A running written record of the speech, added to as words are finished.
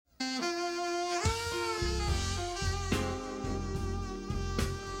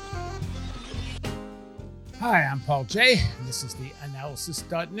Hi, I'm Paul J. And this is the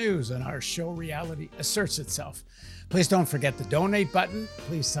analysis.news, and our show Reality Asserts Itself. Please don't forget the donate button.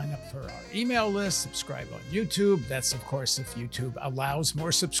 Please sign up for our email list, subscribe on YouTube. That's, of course, if YouTube allows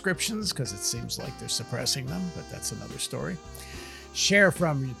more subscriptions, because it seems like they're suppressing them, but that's another story. Share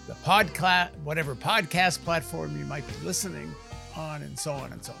from the podcast, whatever podcast platform you might be listening on, and so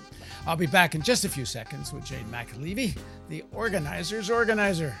on and so on. I'll be back in just a few seconds with Jane McAlevey, the organizer's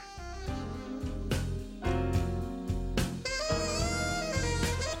organizer.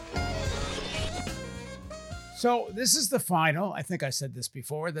 So this is the final. I think I said this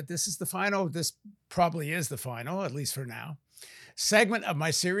before, that this is the final. This probably is the final, at least for now, segment of my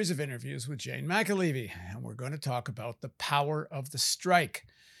series of interviews with Jane McAlevey. And we're going to talk about the power of the strike.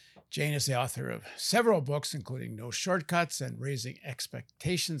 Jane is the author of several books, including No Shortcuts and Raising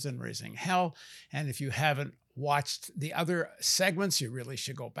Expectations and Raising Hell. And if you haven't watched the other segments, you really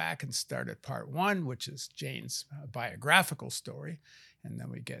should go back and start at part one, which is Jane's biographical story. And then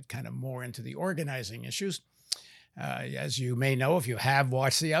we get kind of more into the organizing issues. As you may know, if you have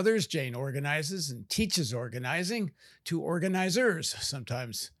watched the others, Jane organizes and teaches organizing to organizers,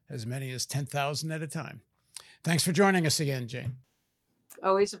 sometimes as many as 10,000 at a time. Thanks for joining us again, Jane.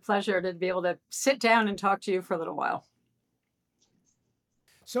 Always a pleasure to be able to sit down and talk to you for a little while.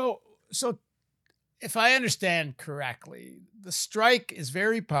 So if I understand correctly, the strike is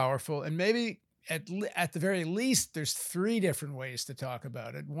very powerful, and maybe at the very least, there's three different ways to talk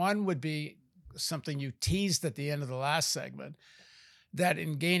about it. One would be something you teased at the end of the last segment, that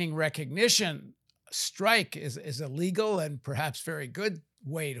in gaining recognition, strike is a legal and perhaps very good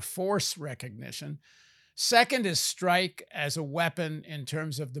way to force recognition. Second is strike as a weapon in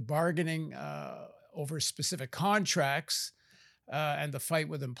terms of the bargaining over specific contracts and the fight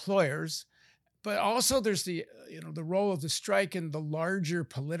with employers. But also there's the role of the strike in the larger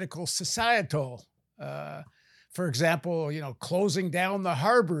political societal. For example, closing down the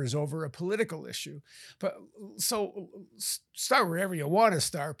harbors over a political issue. But so start wherever you want to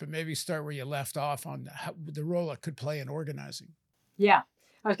start, but maybe start where you left off on the role it could play in organizing. Yeah,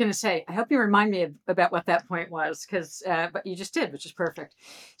 I was going to say, I hope you remind me about what that point was, but you just did, which is perfect.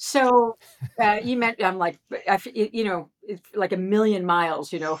 So you meant, I'm like, it's like a million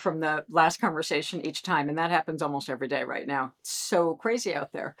miles, from the last conversation each time. And that happens almost every day right now. It's so crazy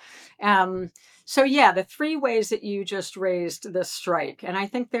out there. So yeah, the three ways that you just raised the strike, and I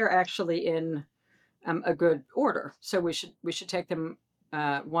think they're actually in a good order. So we should take them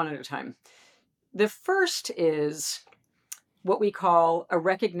one at a time. The first is what we call a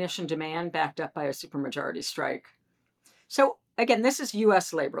recognition demand backed up by a supermajority strike. So again, this is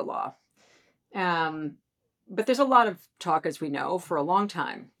U.S. labor law. But there's a lot of talk, as we know, for a long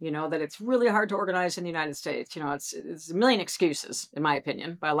time, that it's really hard to organize in the United States. It's a million excuses, in my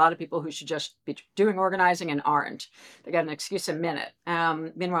opinion, by a lot of people who should just be doing organizing and aren't. They got an excuse a minute.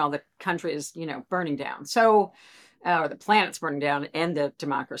 Meanwhile, the country is, burning down. So, or the planet's burning down and the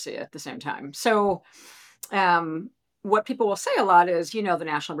democracy at the same time. So, what people will say a lot is, the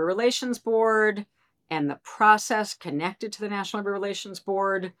National Labor Relations Board and the process connected to the National Labor Relations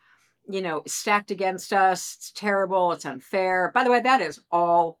Board, stacked against us. It's terrible. It's unfair. By the way, that is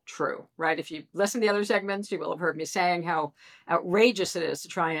all true, right? If you listen to the other segments, you will have heard me saying how outrageous it is to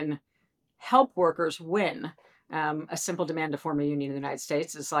try and help workers win. A simple demand to form a union in the United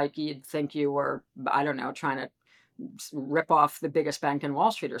States is like you'd think you were, trying to rip off the biggest bank in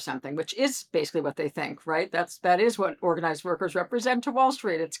Wall Street or something, which is basically what they think, right? That is what organized workers represent to Wall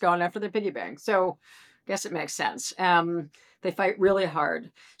Street. It's gone after the piggy bank. So I guess it makes sense. They fight really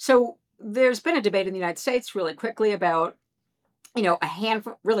hard. So there's been a debate in the United States really quickly about, a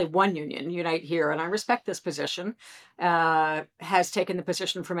handful, really one union, Unite Here, and I respect this position, has taken the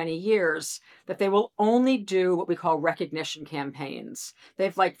position for many years that they will only do what we call recognition campaigns.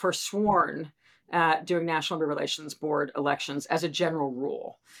 They've forsworn doing National Labor Relations Board elections as a general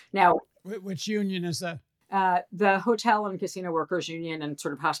rule. Now, which union is that? The Hotel and Casino Workers Union and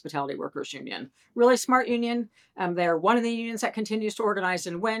sort of Hospitality Workers Union. Really smart union. They're one of the unions that continues to organize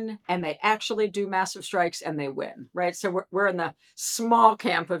and win, and they actually do massive strikes and they win, right? So we're in the small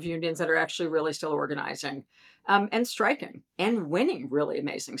camp of unions that are actually really still organizing and striking and winning really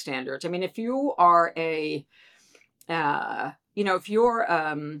amazing standards. I mean, if you are a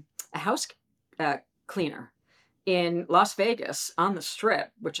house cleaner in Las Vegas on the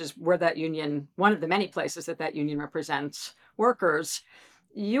Strip, which is where that union, one of the many places that union represents workers,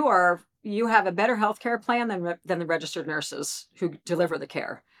 you have a better healthcare plan than the registered nurses who deliver the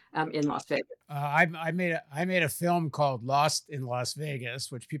care in Las Vegas. I made a film called Lost in Las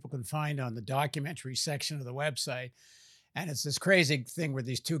Vegas, which people can find on the documentary section of the website. And it's this crazy thing where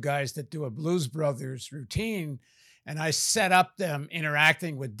these two guys that do a Blues Brothers routine, and I set up them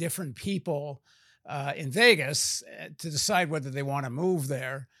interacting with different people in Vegas to decide whether they want to move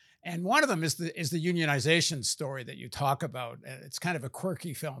there. And one of them is the unionization story that you talk about. And it's kind of a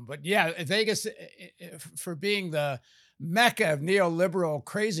quirky film, but yeah, Vegas, for being the mecca of neoliberal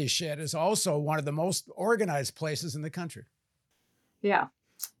crazy shit, is also one of the most organized places in the country. Yeah.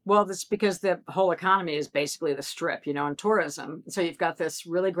 Well, that's because the whole economy is basically the strip, and tourism. So you've got this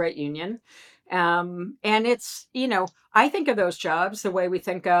really great union. And it's, I think of those jobs the way we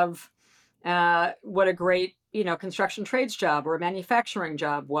think of what a great, construction trades job or a manufacturing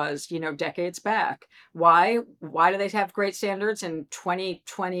job was, decades back. Why? Why do they have great standards in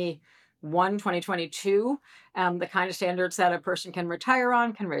 2021, 2022? The kind of standards that a person can retire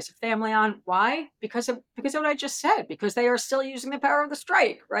on, can raise a family on. Why? Because of what I just said, because they are still using the power of the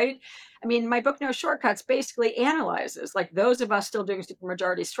strike, right? I mean, my book, No Shortcuts, basically analyzes like those of us still doing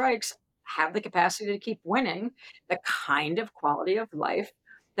supermajority strikes have the capacity to keep winning the kind of quality of life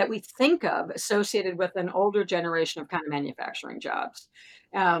that we think of associated with an older generation of kind of manufacturing jobs.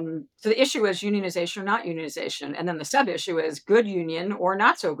 So the issue is unionization or not unionization. And then the sub issue is good union or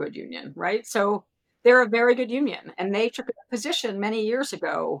not so good union, right? So they're a very good union. And they took a position many years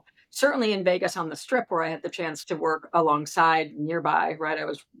ago, certainly in Vegas on the Strip, where I had the chance to work alongside nearby, right? I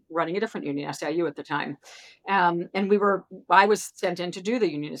was running a different union, SIU at the time. And I was sent in to do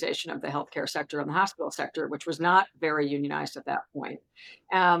the unionization of the healthcare sector and the hospital sector, which was not very unionized at that point.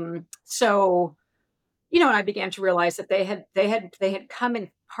 So, and I began to realize that they had come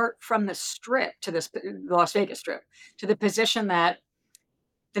in part from the Strip to the Las Vegas Strip to the position that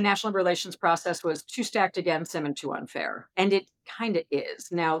the national labor relations process was too stacked against them and too unfair, and it kind of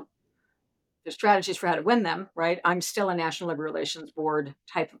is. Now, there's strategies for how to win them, right? I'm still a National Labor Relations Board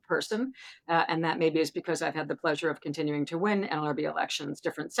type of person, and that maybe is because I've had the pleasure of continuing to win NLRB elections,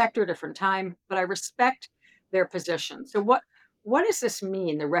 different sector, different time, but I respect their position. So what does this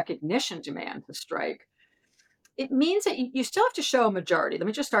mean, the recognition demand to strike? It means that you still have to show a majority. Let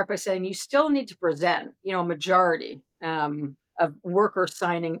me just start by saying you still need to present, a majority of workers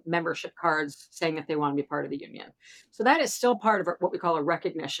signing membership cards saying that they want to be part of the union. So that is still part of what we call a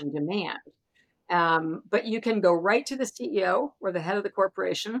recognition demand. But you can go right to the CEO or the head of the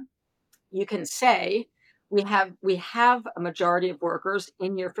corporation. You can say, we have a majority of workers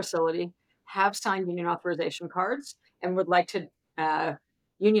in your facility have signed union authorization cards and would like to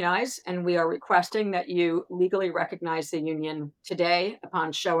unionize, and we are requesting that you legally recognize the union today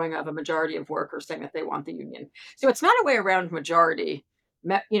upon showing of a majority of workers saying that they want the union. So it's not a way around majority.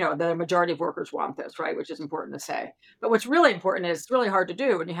 The majority of workers want this, right? Which is important to say. But what's really important is it's really hard to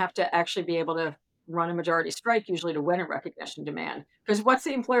do, and you have to actually be able to run a majority strike usually to win a recognition demand. Because what's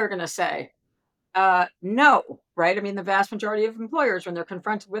the employer going to say? No, right? I mean, the vast majority of employers, when they're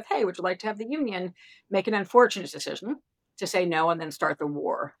confronted with, hey, would you like to have the union, make an unfortunate decision to say no and then start the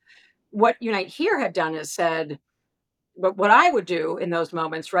war. What Unite Here had done is said, but what I would do in those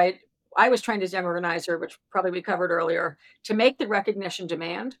moments, right? I was trained as young organizer, which probably we covered earlier, to make the recognition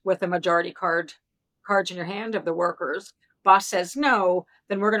demand with a majority cards in your hand of the workers. Boss says no,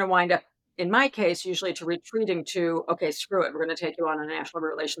 then we're going to wind up, in my case, usually to retreating to, okay, screw it. We're going to take you on a National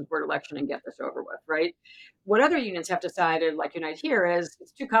Relations Board election and get this over with, right? What other unions have decided, like Unite Here, is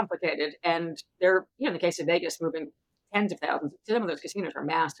it's too complicated. And they're, in the case of Vegas, moving tens of thousands. Some of those casinos are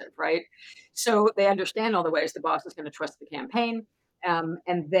massive, right? So they understand all the ways the boss is going to twist the campaign,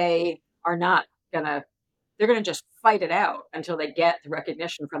 and they are not going to. They're going to just fight it out until they get the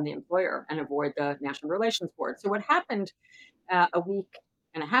recognition from the employer and avoid the National Relations Board. So what happened a week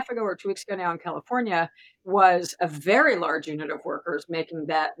and a half ago or 2 weeks ago now in California was a very large unit of workers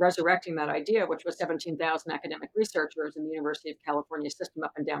resurrecting that idea, which was 17,000 academic researchers in the University of California system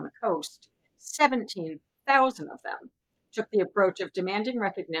up and down the coast. 17,000 of them took the approach of demanding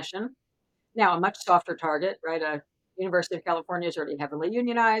recognition. Now, a much softer target, right? A University of California is already heavily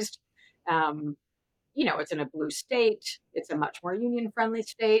unionized. It's in a blue state. It's a much more union-friendly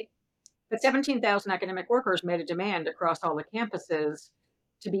state. But 17,000 academic workers made a demand across all the campuses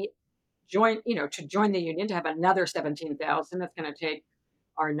to join the union, to have another 17,000. That's going to take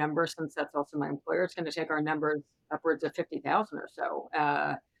our numbers, since that's also my employer, it's going to take our numbers upwards of 50,000 or so.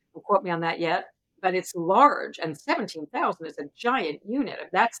 Don't quote me on that yet, but it's large, and 17,000 is a giant unit.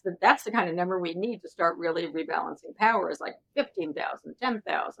 That's the kind of number we need to start really rebalancing power, is like 15,000,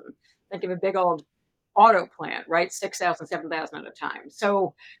 10,000. Think of a big old auto plant, right? 6,000, 7,000 at a time.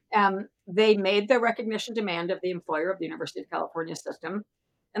 So they made the recognition demand of the employer of the University of California system,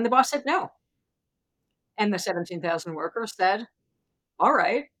 and the boss said no. And the 17,000 workers said, all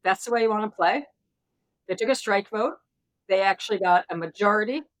right, that's the way you want to play. They took a strike vote. they actually got a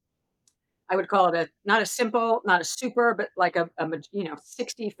majority. I would call it a not a simple, not a super, but like you know,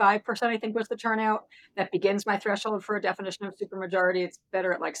 65%, I think was the turnout. That begins my threshold for a definition of supermajority. It's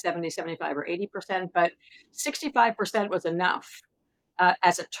better at like 70, 75, or 80%, but 65% was enough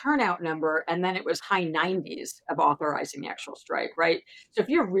as a turnout number, and then it was high 90s of authorizing the actual strike, right? So if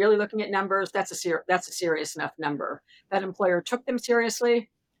you're really looking at numbers, that's a serious enough number. That employer took them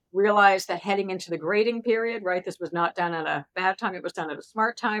seriously, realized that heading into the grading period, right, this was not done at a bad time, it was done at a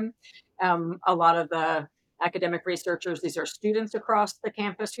smart time. A lot of the academic researchers, these are students across the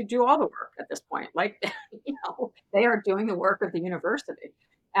campus who do all the work at this point. Like, they are doing the work of the university.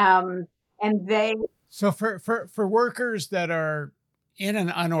 And they So for workers that are in an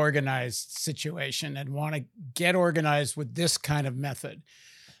unorganized situation and want to get organized with this kind of method,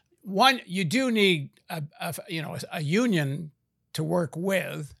 one, you do need a union to work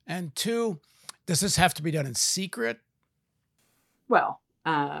with, and two, does this have to be done in secret? Well,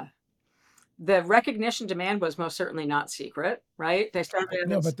 the recognition demand was most certainly not secret, right? They started.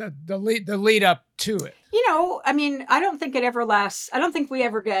 No, but the lead up to it. I mean, I don't think it ever lasts. I don't think we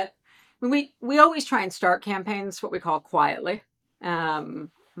ever get. I mean, we always try and start campaigns what we call quietly.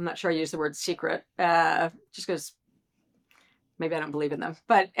 I'm not sure I use the word secret, just because maybe I don't believe in them.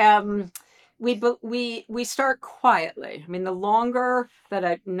 But we start quietly. I mean, the longer that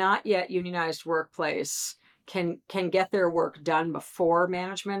a not yet unionized workplace can get their work done before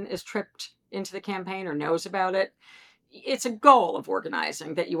management is tripped into the campaign or knows about it, it's a goal of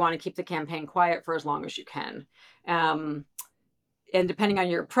organizing that you want to keep the campaign quiet for as long as you can. And depending on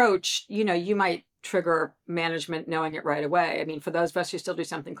your approach, you might trigger management knowing it right away. I mean, for those of us who still do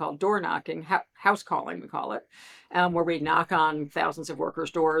something called door knocking, house calling, we call it, where we knock on thousands of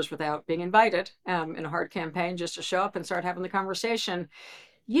workers' doors without being invited in a hard campaign, just to show up and start having the conversation.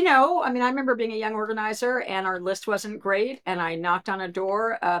 I mean, I remember being a young organizer and our list wasn't great, and I knocked on a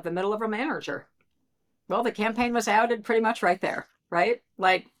door the middle of a manager. Well, the campaign was outed pretty much right there, right?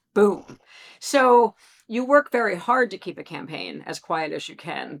 Like, boom. So you work very hard to keep a campaign as quiet as you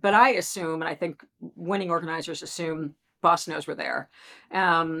can. But I assume, and I think winning organizers assume, boss knows we're there.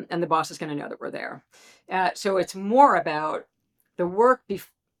 And the boss is going to know that we're there. So it's more about the work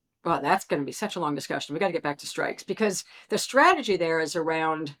well, that's going to be such a long discussion. We got to get back to strikes, because the strategy there is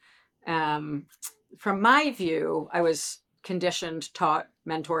around, from my view, I was conditioned, taught,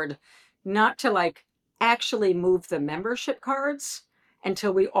 mentored not to actually move the membership cards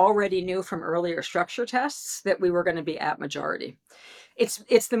until we already knew from earlier structure tests that we were going to be at majority.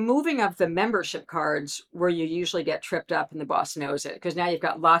 It's the moving of the membership cards where you usually get tripped up and the boss knows it, because now you've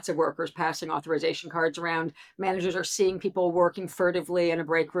got lots of workers passing authorization cards around. Managers are seeing people working furtively in a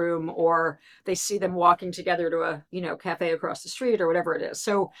break room, or they see them walking together to a cafe across the street or whatever it is.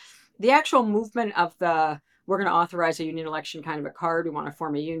 So the actual movement of we're going to authorize a union election kind of a card, we want to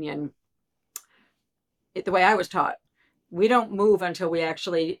form a union, the way I was taught, we don't move until we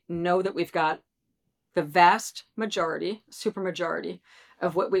actually know that we've got the vast majority, supermajority,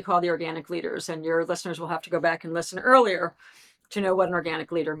 of what we call the organic leaders. And your listeners will have to go back and listen earlier to know what an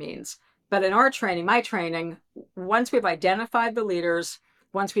organic leader means. But in our training, my training, once we've identified the leaders,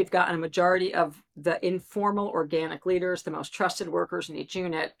 once we've gotten a majority of the informal organic leaders, the most trusted workers in each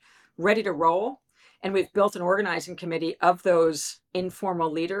unit, ready to roll, and we've built an organizing committee of those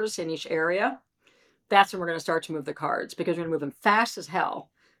informal leaders in each area, that's when we're going to start to move the cards, because we're going to move them fast as hell,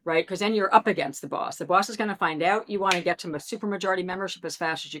 right? Because then you're up against the boss. The boss is going to find out you want to get to a supermajority membership as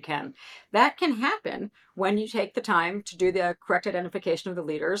fast as you can. That can happen when you take the time to do the correct identification of the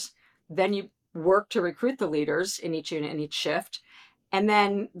leaders. Then you work to recruit the leaders in each unit, in each shift. And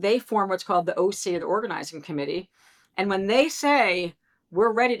then they form what's called the OC, or the organizing committee. And when they say,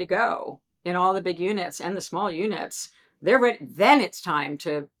 we're ready to go in all the big units and the small units, they're ready. Then it's time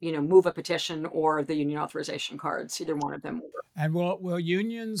to, move a petition or the union authorization cards, either one of them. And will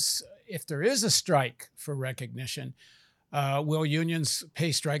unions, if there is a strike for recognition, will unions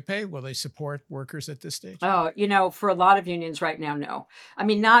pay strike pay? Will they support workers at this stage? Oh, for a lot of unions right now, no. I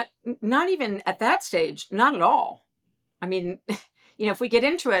mean, not even at that stage, not at all. I mean, if we get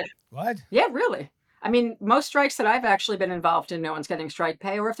into it. What? Yeah, really. I mean, most strikes that I've actually been involved in, no one's getting strike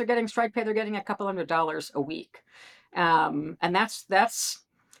pay, or if they're getting strike pay, they're getting a couple $100 a week. And that's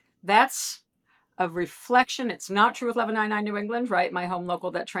a reflection. It's not true with 1199 New England, right? My home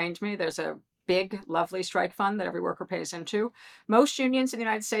local that trained me. There's a big, lovely strike fund that every worker pays into. Most unions in the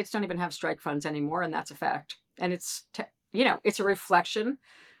United States don't even have strike funds anymore, and that's a fact. And it's a reflection,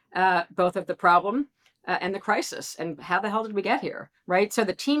 both of the problem and the crisis, and how the hell did we get here, right? So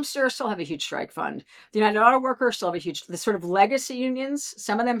the Teamsters still have a huge strike fund. The United Auto Workers still have a huge, the sort of legacy unions,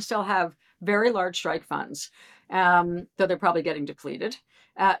 some of them still have very large strike funds, though they're probably getting depleted.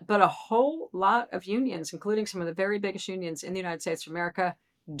 But a whole lot of unions, including some of the very biggest unions in the United States of America,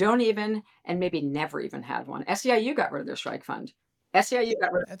 don't even, and maybe never even had one. SEIU got rid of their strike fund. SEIU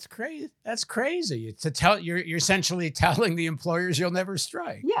got rid of. That's crazy. That's crazy. To tell you're essentially telling the employers you'll never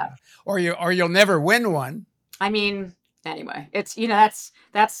strike, Yeah. or you'll never win one. I mean, anyway, it's,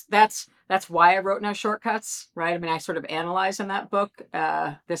 that's why I wrote No Shortcuts, right? I mean, I sort of analyze in that book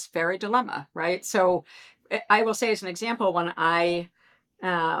this very dilemma, right? So I will say, as an example, when I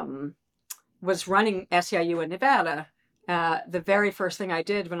was running SEIU in Nevada, the very first thing I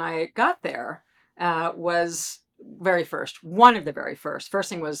did when I got there was one of the very first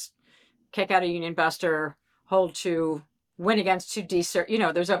thing was kick out a union buster, hold to, win against to desert.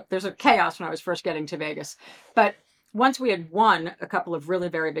 There's a chaos when I was first getting to Vegas. But once we had won a couple of really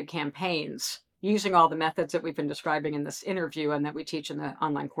very big campaigns using all the methods that we've been describing in this interview and that we teach in the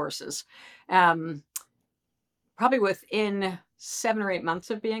online courses, probably within 7 or 8 months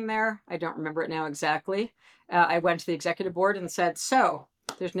of being there, I don't remember it now exactly, I went to the executive board and said, so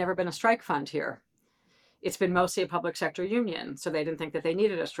there's never been a strike fund here. It's been mostly a public sector union, so they didn't think that they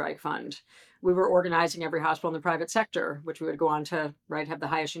needed a strike fund. We were organizing every hospital in the private sector, which we would go on to have the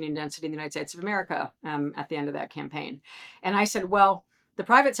highest union density in the United States of America at the end of that campaign. And I said, well, the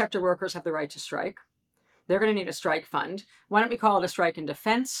private sector workers have the right to strike. They're going to need a strike fund. Why don't we call it a strike and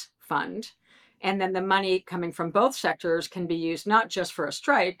defense fund? And then the money coming from both sectors can be used not just for a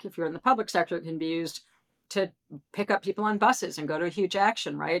strike. If you're in the public sector, it can be used to pick up people on buses and go to a huge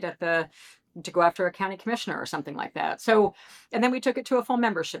action, right, to go after a county commissioner or something like that. So, and then we took it to a full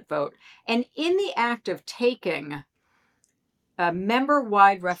membership vote. And in the act of taking a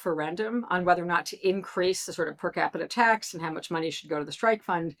member-wide referendum on whether or not to increase the sort of per capita tax and how much money should go to the strike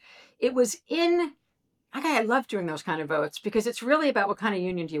fund, it was I love doing those kind of votes because it's really about what kind of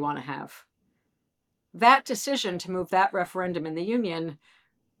union do you want to have. That decision to move that referendum in the union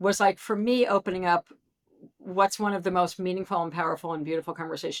was like, for me, opening up what's one of the most meaningful and powerful and beautiful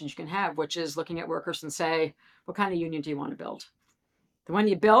conversations you can have, which is looking at workers and say, what kind of union do you want to build? The one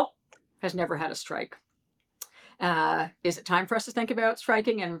you built has never had a strike. Is it time for us to think about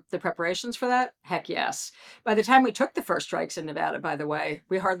striking and the preparations for that? Heck yes. By the time we took the first strikes in Nevada, by the way,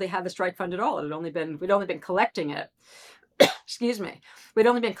 we hardly had the strike fund at all. We'd only been collecting it. Excuse me. We'd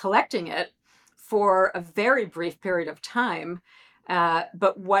only been collecting it for a very brief period of time.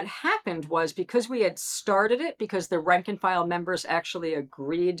 But what happened was, because we had started it, because the rank and file members actually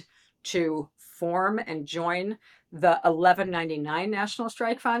agreed to form and join the 1199 National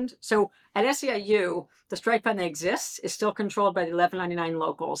Strike Fund. So at SEIU, the strike fund that exists is still controlled by the 1199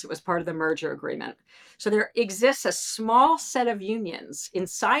 locals. It was part of the merger agreement. So there exists a small set of unions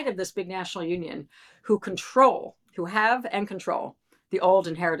inside of this big national union who have and control the old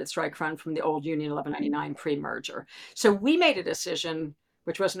inherited strike fund from the old Union 1199 pre-merger. So we made a decision,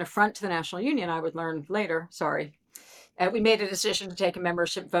 which was an affront to the national union, I would learn later, sorry. We made a decision to take a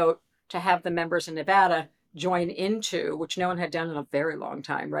membership vote to have the members in Nevada join into, which no one had done in a very long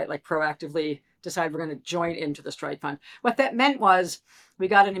time, right? Like proactively decide we're going to join into the strike fund. What that meant was we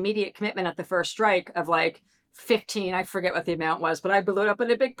got an immediate commitment at the first strike of like 15, I forget what the amount was, but I blew it up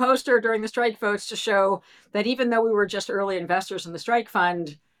in a big poster during the strike votes to show that even though we were just early investors in the strike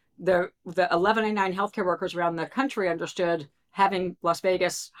fund, the 1199 healthcare workers around the country understood having Las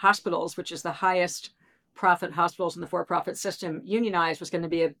Vegas hospitals, which is the highest profit hospitals in the for-profit system, unionized was going to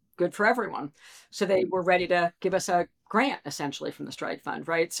be good for everyone. So they were ready to give us a grant essentially from the strike fund,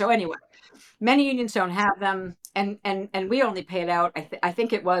 right? So anyway, many unions don't have them, and we only paid out, I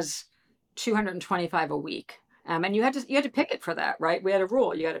think it was $225 a week. And you had to picket for that, right? We had a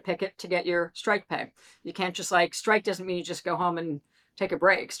rule. You got to picket to get your strike pay. You can't just strike doesn't mean you just go home and take a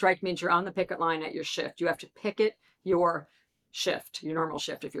break. Strike means you're on the picket line at your shift. You have to picket your shift, your normal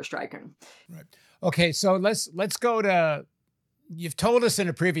shift if you're striking. Right. Okay. So let's go to, you've told us in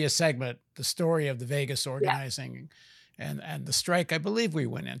a previous segment, the story of the Vegas organizing and the strike I believe we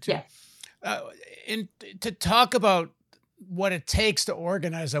went into. Yeah. To talk about what it takes to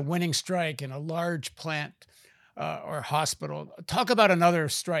organize a winning strike in a large plant or hospital. Talk about another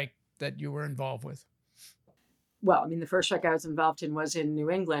strike that you were involved with. Well, I mean, the first strike I was involved in was in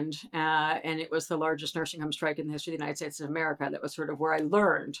New England, and it was the largest nursing home strike in the history of the United States of America. That was sort of where I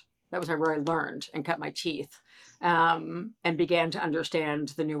learned. That was where I learned and cut my teeth and began to understand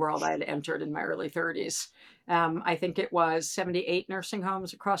the new world I had entered in my early 30s. I think it was 78 nursing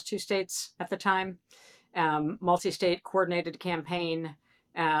homes across 2 states at the time. Multi-state coordinated campaign.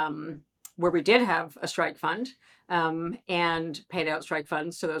 where we did have a strike fund, and paid out strike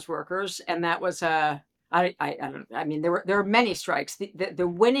funds to those workers. And that was I mean, there were many strikes. The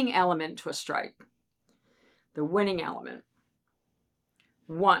winning element to a strike, the winning element.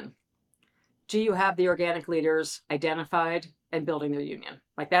 One, do you have the organic leaders identified and building their union?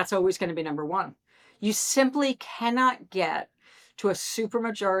 Like, that's always going to be number one. You simply cannot get to a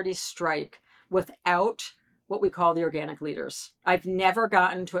supermajority strike without what we call the organic leaders. I've never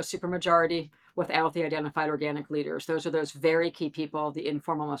gotten to a supermajority without the identified organic leaders. Those are those very key people, the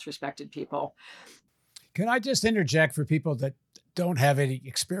informal, most respected people. Can I just interject for people that don't have any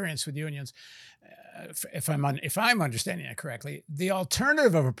experience with unions? If I'm understanding it correctly, the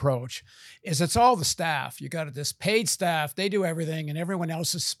alternative of approach is it's all the staff. You got this paid staff; they do everything, and everyone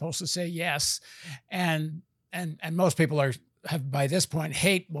else is supposed to say yes. And most people have by this point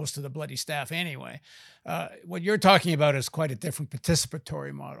hate most of the bloody staff anyway. What you're talking about is quite a different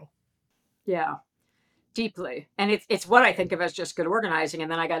participatory model. Yeah. Deeply. And it's what I think of as just good organizing.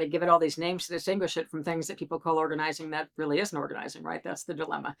 And then I got to give it all these names to distinguish it from things that people call organizing that really isn't organizing, right? That's the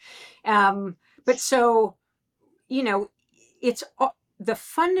dilemma. But so, it's the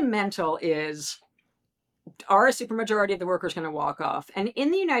fundamental is, are a supermajority of the workers going to walk off? And in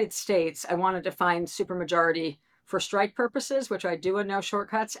the United States, I want to define supermajority for strike purposes, which I do in No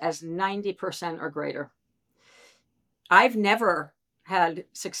Shortcuts, as 90% or greater. I've never had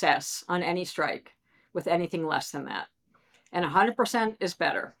success on any strike with anything less than that. And 100% is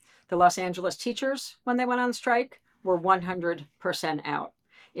better. The Los Angeles teachers, when they went on strike, were 100% out.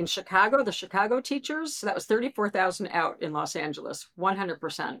 In Chicago, the Chicago teachers, so that was 34,000 out in Los Angeles,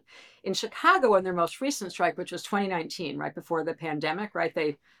 100%. In Chicago, in their most recent strike, which was 2019, right before the pandemic, right?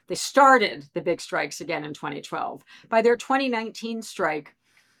 They started the big strikes again in 2012. By their 2019 strike,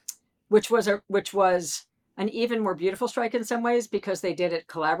 which was an even more beautiful strike in some ways because they did it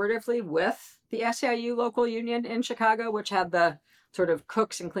collaboratively with the SEIU local union in Chicago, which had the sort of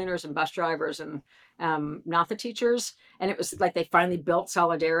cooks and cleaners and bus drivers and not the teachers. And it was like they finally built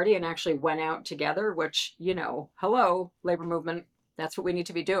solidarity and actually went out together, which, hello, labor movement, that's what we need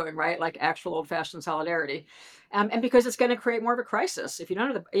to be doing, right? Like actual old-fashioned solidarity. And because it's going to create more of a crisis. If you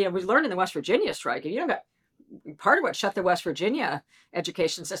don't have we learned in the West Virginia strike, if you don't got part of what shut the West Virginia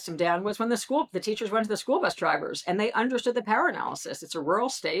education system down was when the teachers went to the school bus drivers and they understood the power analysis. It's a rural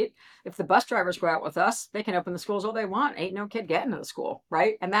state. If the bus drivers go out with us, they can open the schools all they want. Ain't no kid getting to the school,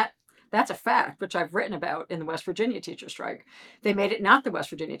 right? And that's a fact, which I've written about in the West Virginia teacher strike. They made it not the West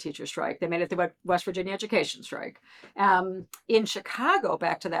Virginia teacher strike. They made it the West Virginia education strike. In Chicago,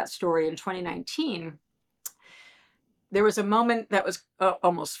 back to that story in 2019, there was a moment that was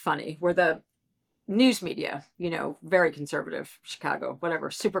almost funny where the news media, very conservative, Chicago,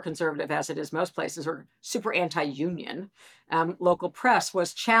 whatever, super conservative as it is most places, or super anti-union, local press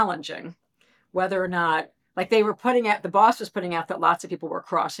was challenging whether or not, like they were the boss was putting out that lots of people were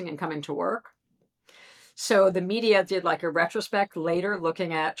crossing and coming to work. So the media did like a retrospect later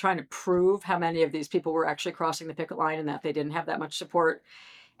looking at trying to prove how many of these people were actually crossing the picket line and that they didn't have that much support.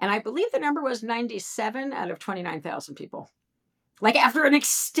 And I believe the number was 97 out of 29,000 people. Like after an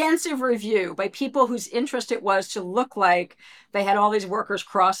extensive review by people whose interest it was to look like they had all these workers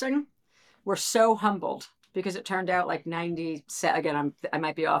crossing, were so humbled because it turned out like 90, again, I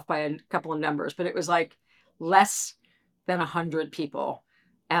might be off by a couple of numbers, but it was like less than 100 people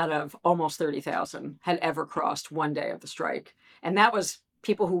out of almost 30,000 had ever crossed one day of the strike. And that was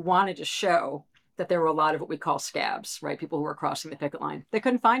people who wanted to show that there were a lot of what we call scabs, right? People who were crossing the picket line. They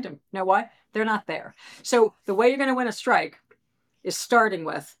couldn't find them. You know why? They're not there. So the way you're going to win a strike is starting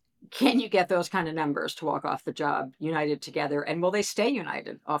with, can you get those kind of numbers to walk off the job united together? And will they stay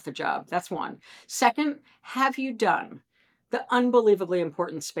united off the job? That's one. Second, have you done the unbelievably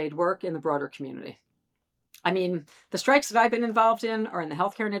important spade work in the broader community? I mean, the strikes that I've been involved in are in the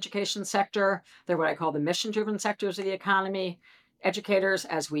healthcare and education sector. They're what I call the mission-driven sectors of the economy. Educators,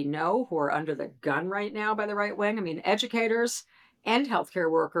 as we know, who are under the gun right now by the right wing. I mean, educators and healthcare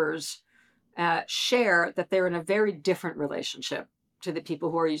workers share that they're in a very different relationship to the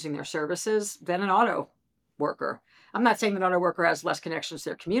people who are using their services than an auto worker. I'm not saying that an auto worker has less connections to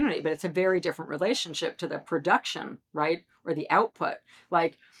their community, but it's a very different relationship to the production, right? Or the output.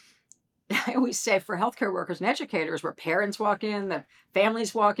 Like I always say for healthcare workers and educators, where parents walk in, the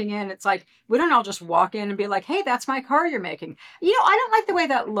families walking in, it's like, we don't all just walk in and be like, hey, that's my car you're making. I don't like the way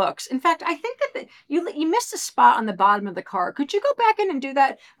that looks. In fact, I think that you missed a spot on the bottom of the car. Could you go back in and do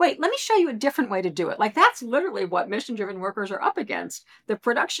that? Wait, let me show you a different way to do it. Like that's literally what mission-driven workers are up against. The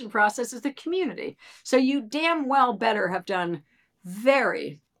production process is the community. So you damn well better have done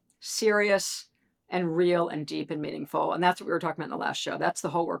very serious and real and deep and meaningful. And that's what we were talking about in the last show. That's the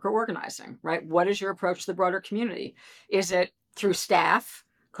whole worker organizing, right? What is your approach to the broader community? Is it through staff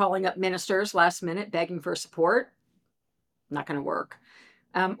calling up ministers last minute, begging for support? Not going to work.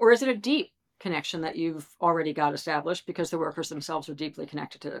 Or is it a deep connection that you've already got established because the workers themselves are deeply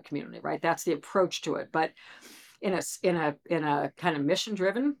connected to their community, right? That's the approach to it. But in a kind of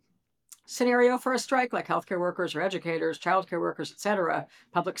mission-driven scenario for a strike, like healthcare workers or educators, childcare workers, et cetera,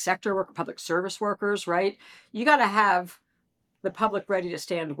 public sector work, public service workers, right? You got to have the public ready to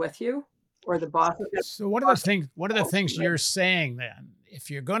stand with you, or the boss. So what are the things you're saying then? If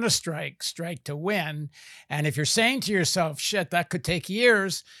you're going to strike to win. And if you're saying to yourself, shit, that could take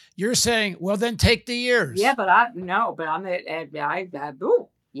years, you're saying, well, then take the years. Yeah, but but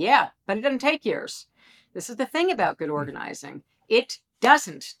it doesn't take years. This is the thing about good organizing. It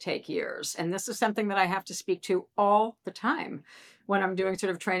doesn't take years. And this is something that I have to speak to all the time when I'm doing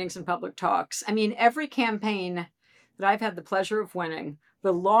sort of trainings and public talks. I mean, every campaign that I've had the pleasure of winning,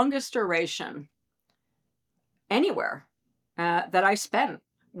 the longest duration anywhere that I spent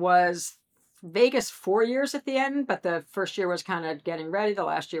was Vegas 4 years at the end, but the first year was kind of getting ready. The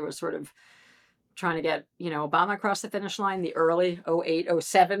last year was sort of trying to get, Obama across the finish line, the early 08,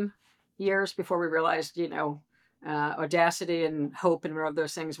 07 years before we realized, audacity and hope and where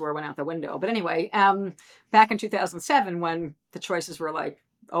those things went out the window. But anyway, back in 2007, when the choices were like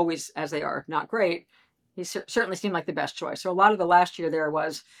always as they are, not great, he certainly seemed like the best choice. So a lot of the last year there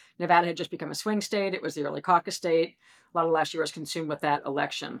was Nevada had just become a swing state. It was the early caucus state. A lot of last year was consumed with that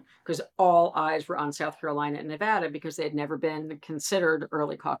election because all eyes were on South Carolina and Nevada because they had never been considered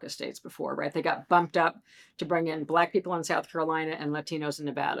early caucus states before, right? They got bumped up to bring in Black people in South Carolina and Latinos in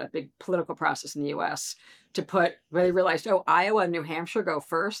Nevada, big political process in the U.S. where they realized, Iowa and New Hampshire go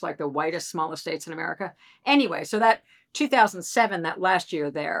first, like the whitest, smallest states in America. Anyway, so that 2007, that last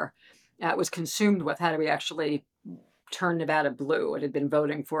year there, was consumed with how do we actually turn Nevada blue. It had been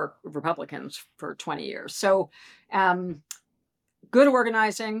voting for Republicans for 20 years. So good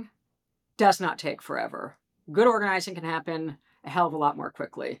organizing does not take forever. Good organizing can happen a hell of a lot more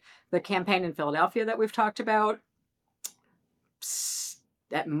quickly. The campaign in Philadelphia that we've talked about,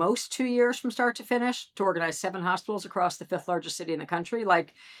 at most 2 years from start to finish to organize 7 hospitals across the 5th largest city in the country.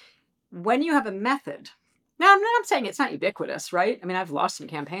 Like when you have a method, now I'm not saying it's not ubiquitous, right? I mean, I've lost some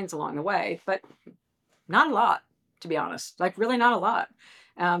campaigns along the way, but not a lot, to be honest, like really not a lot.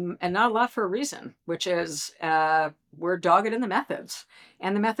 And not a lot for a reason, which is we're dogged in the methods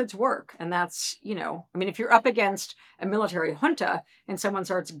and the methods work. And that's, if you're up against a military junta and someone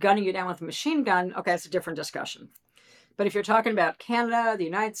starts gunning you down with a machine gun, okay, that's a different discussion. But if you're talking about Canada, the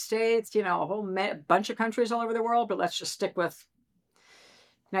United States, a whole bunch of countries all over the world, but let's just stick with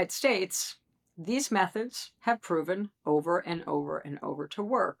United States, these methods have proven over and over and over to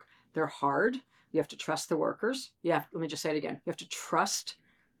work. They're hard. You have to trust the workers. Let me just say it again. You have to trust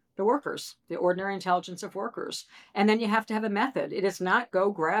the workers, the ordinary intelligence of workers. And then you have to have a method. It is not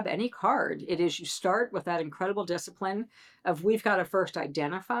go grab any card. It is you start with that incredible discipline of we've got to first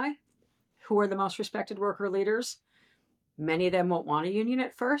identify who are the most respected worker leaders. Many of them won't want a union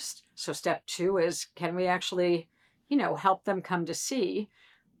at first. So step 2 is can we actually, help them come to see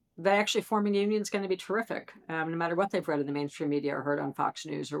that actually forming a union is going to be terrific, no matter what they've read in the mainstream media or heard on Fox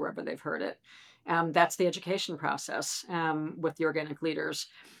News or wherever they've heard it. That's the education process with the organic leaders.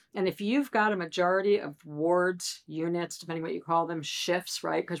 And if you've got a majority of wards, units, depending what you call them, shifts,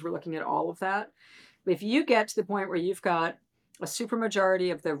 right? Because we're looking at all of that. If you get to the point where you've got a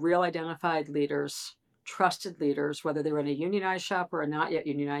supermajority of the real identified leaders, trusted leaders, whether they're in a unionized shop or a not yet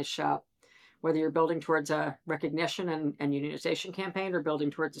unionized shop, whether you're building towards a recognition and unionization campaign or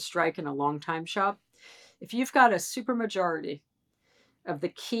building towards a strike in a long time shop, if you've got a supermajority of the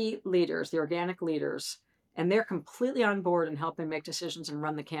key leaders, the organic leaders, and they're completely on board and helping make decisions and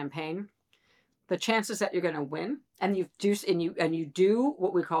run the campaign, the chances that you're going to win, and you do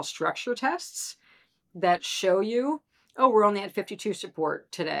what we call structure tests that show you, we're only at 52 support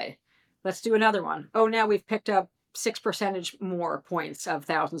today. Let's do another one. Now we've picked up 6 percentage more points of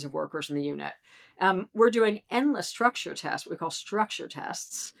thousands of workers in the unit. We're doing endless structure tests, what we call structure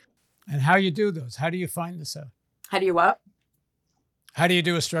tests. And how you do those? How do you find this out? How do you what? How do you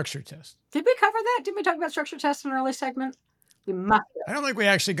do a structure test? Did we cover that? Didn't we talk about structure tests in an early segment? We must have. I don't think we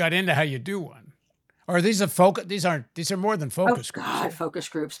actually got into how you do one. Or these are more than focus groups. God, focus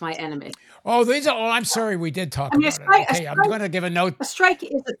groups, my enemy. I'm sorry, we did talk about it. Okay, I'm going to give a note. A strike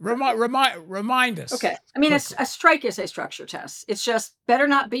is remind us. Okay. A strike is a structure test. It's just better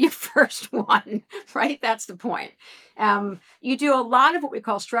not be your first one, right? That's the point. You do a lot of what we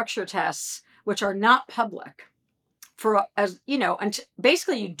call structure tests, which are not public.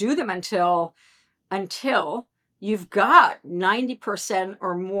 Basically you do them until until you've got 90%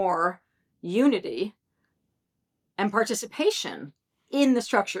 or more unity and participation in the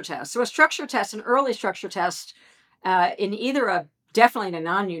structure test. So a structure test, an early structure test, in either definitely in a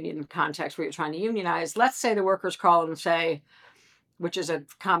non-union context where you're trying to unionize, let's say the workers call and say, which is a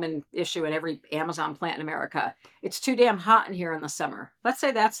common issue in every Amazon plant in America, it's too damn hot in here in the summer. Let's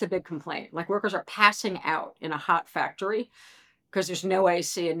say that's the big complaint. Like workers are passing out in a hot factory because there's no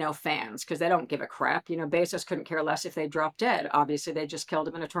AC and no fans, because they don't give a crap. Bezos couldn't care less if they dropped dead. Obviously, they just killed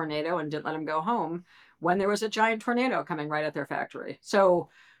him in a tornado and didn't let him go home when there was a giant tornado coming right at their factory. So,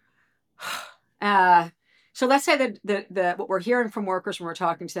 so let's say that what we're hearing from workers when we're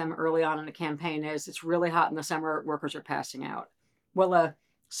talking to them early on in the campaign is it's really hot in the summer, workers are passing out. Well, a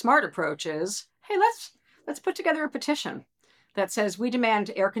smart approach is, hey, let's put together a petition that says we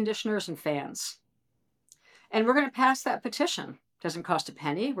demand air conditioners and fans. And we're going to pass that petition. Doesn't cost a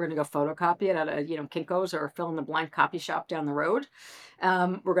penny. We're going to go photocopy it at a Kinko's or fill in the blank copy shop down the road.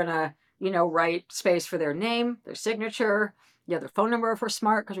 We're going to write space for their name, their signature, their phone number if we're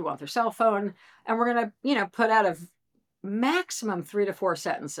smart because we want their cell phone, and we're going to put out a maximum 3 to 4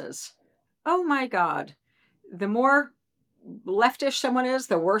 sentences. Oh my God, the more leftish someone is,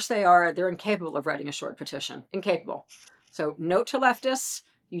 the worse they are. They're incapable of writing a short petition. Incapable. So note to leftists.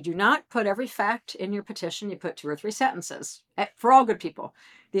 You do not put every fact in your petition. You put 2 or 3 sentences. For all good people.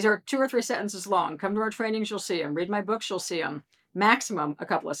 These are 2 or 3 sentences long. Come to our trainings, you'll see them. Read my books, you'll see them. Maximum a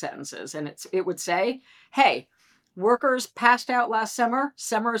couple of sentences. And it would say, hey, workers passed out last summer.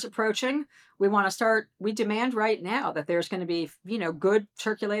 Summer is approaching. We demand right now that there's going to be, good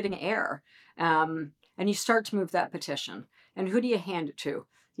circulating air. And you start to move that petition. And who do you hand it to?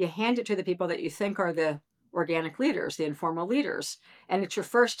 You hand it to the people that you think are the organic leaders, the informal leaders. And it's your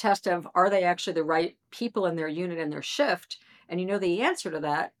first test of, are they actually the right people in their unit and their shift? And you know the answer to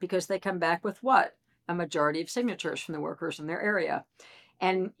that because they come back with what? A majority of signatures from the workers in their area.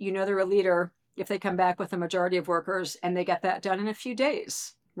 And they're a leader if they come back with a majority of workers and they get that done in a few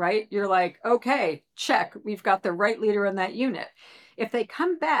days, right? You're like, okay, check. We've got the right leader in that unit. If they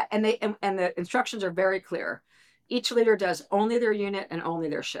come back and the instructions are very clear, each leader does only their unit and only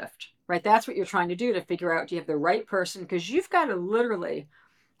their shift. Right? That's what you're trying to do to figure out, do you have the right person? Because you've got to literally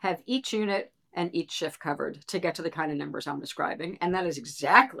have each unit and each shift covered to get to the kind of numbers I'm describing. And that is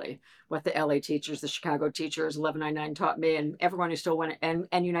exactly what the LA teachers, the Chicago teachers, 1199 taught me, and everyone who still went and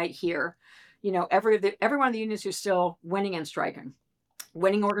Unite here. Every one of the unions who's still winning and striking,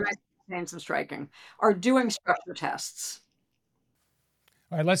 winning organized campaigns and striking, are doing structure tests.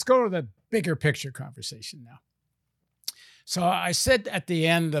 All right, let's go to the bigger picture conversation now. So I said at the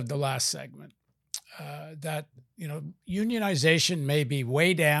end of the last segment that, unionization may be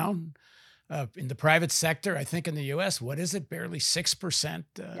way down in the private sector. I think in the U.S., what is it? Barely 6%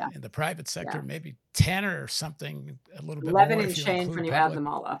 in the private sector, maybe 10 or something, a little bit 11 more. 11 and change when you add them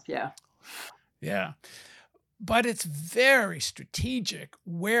all up. Yeah. Yeah. But it's very strategic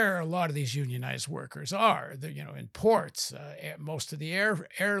where a lot of these unionized workers are. They're, in ports, most of the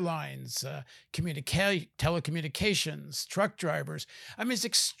airlines, telecommunications, truck drivers. I mean, it's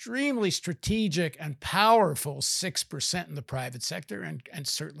extremely strategic and powerful, 6% in the private sector and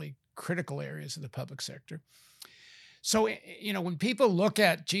certainly critical areas of the public sector. So, when people look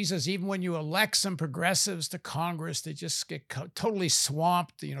at, Jesus, even when you elect some progressives to Congress, they just get totally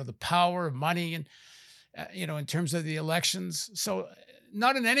swamped, the power of money and, in terms of the elections. So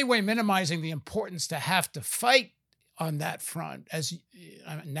not in any way minimizing the importance to have to fight on that front. As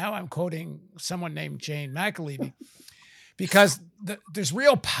now I'm quoting someone named Jane McAlevey, because there's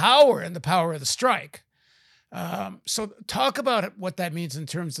real power in the power of the strike. So talk about what that means in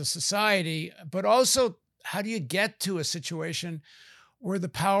terms of society, but also how do you get to a situation where the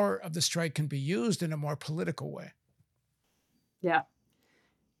power of the strike can be used in a more political way? Yeah.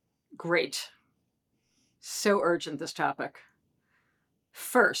 Great. So urgent, this topic.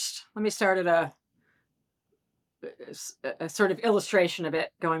 First, let me start at a sort of illustration of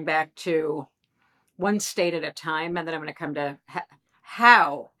it, going back to one state at a time, and then I'm going to come to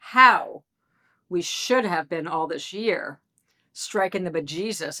how we should have been all this year striking the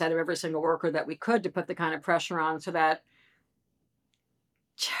bejesus out of every single worker that we could to put the kind of pressure on so that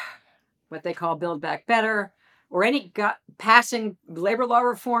what they call Build Back Better, or any passing labor law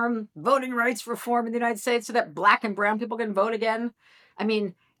reform, voting rights reform in the United States so that Black and brown people can vote again. I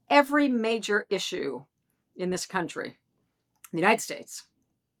mean, every major issue in this country, the United States,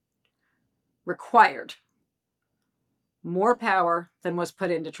 required more power than was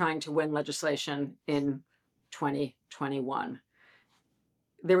put into trying to win legislation in 2021.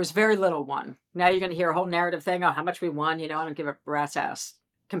 There was very little won. Now you're going to hear a whole narrative thing, oh, how much we won, I don't give a rat's ass.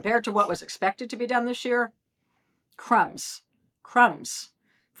 compared to what was expected to be done this year, crumbs, crumbs,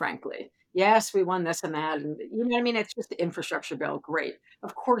 frankly. Yes, we won this and that, and you know what I mean? It's just the infrastructure bill. Great.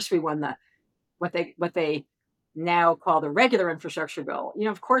 Of course we won the what they now call the regular infrastructure bill. You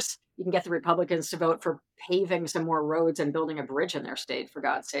know, of course you can get the Republicans to vote for paving some more roads and building a bridge in their state, for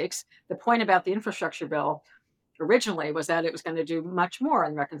God's sakes. The point about the infrastructure bill originally was that it was going to do much more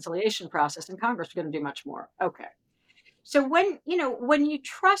in the reconciliation process, and Congress was going to do much more. Okay. So when you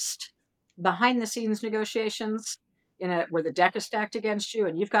trust behind the scenes negotiations where the deck is stacked against you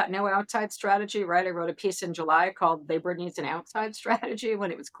and you've got no outside strategy, right? I wrote a piece in July called Labor Needs an Outside Strategy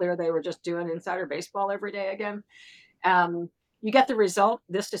when it was clear they were just doing insider baseball every day again. You get the result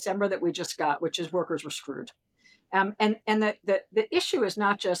this December that we just got, which is workers were screwed. And the issue is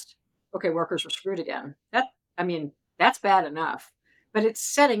not just, okay, workers were screwed again. That's bad enough, but it's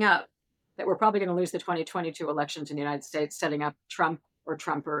setting up that we're probably going to lose the 2022 elections in the United States, setting up Trump or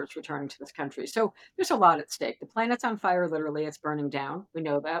Trumpers returning to this country. So there's a lot at stake. The planet's on fire, literally. It's burning down. We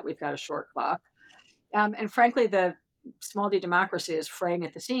know that. We've got a short clock. And frankly, the small d democracy is fraying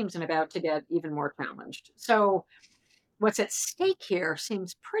at the seams and about to get even more challenged. So what's at stake here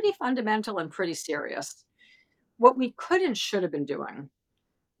seems pretty fundamental and pretty serious. What we could and should have been doing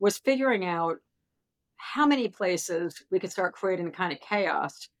was figuring out how many places we could start creating the kind of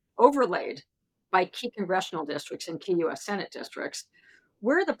chaos overlaid by key congressional districts and key U.S. Senate districts.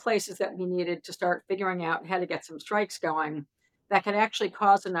 Where are the places that we needed to start figuring out how to get some strikes going that could actually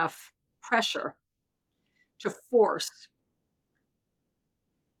cause enough pressure to force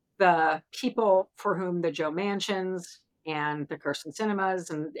the people for whom the Joe Manchins and the Kirsten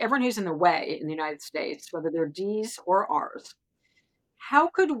Sinemas and everyone who's in the way in the United States, whether they're D's or R's, how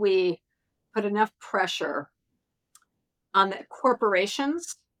could we put enough pressure on the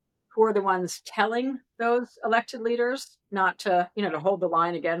corporations who are the ones telling those elected leaders not to, to hold the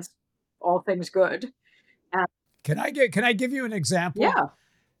line against all things good? Can I give you an example? Yeah.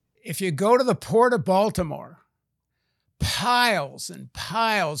 If you go to the Port of Baltimore, piles and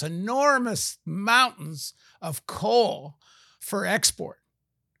piles, enormous mountains of coal for export.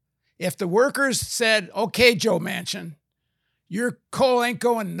 If the workers said, okay, Joe Manchin, your coal ain't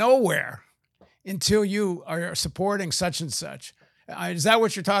going nowhere until you are supporting such and such. Is that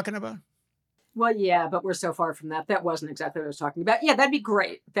what you're talking about? Well, yeah, but we're so far from that. That wasn't exactly what I was talking about. Yeah, that'd be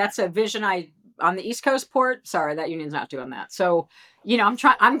great. That's a vision on the East Coast port. Sorry, that union's not doing that. So,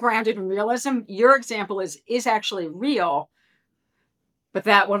 I'm grounded in realism. Your example is actually real, but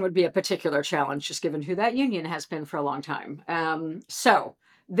that one would be a particular challenge, just given who that union has been for a long time.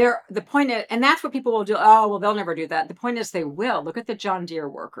 The point is, and that's what people will do. Oh, well, they'll never do that. The point is they will. Look at the John Deere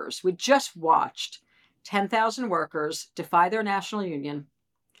workers. We just watched 10,000 workers defy their national union,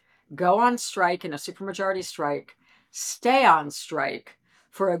 go on strike in a supermajority strike, stay on strike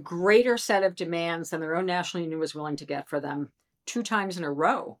for a greater set of demands than their own national union was willing to get for them. 2 times in a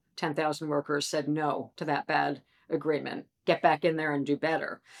row, 10,000 workers said no to that bad agreement. Get back in there and do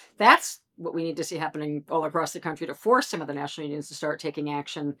better. That's what we need to see happening all across the country to force some of the national unions to start taking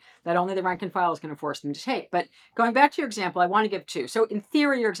action that only the rank and file is going to force them to take. But going back to your example, I want to give 2. So in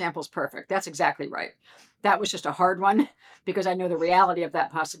theory, your example is perfect. That's exactly right. That was just a hard one because I know the reality of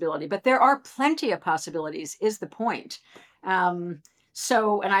that possibility. But there are plenty of possibilities, is the point.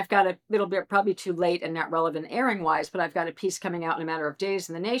 And I've got it'll be probably too late and not relevant airing wise, but I've got a piece coming out in a matter of days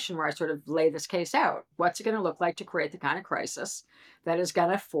in The Nation where I sort of lay this case out. What's it going to look like to create the kind of crisis that is going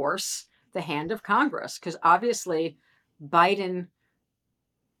to force the hand of Congress? Because obviously Biden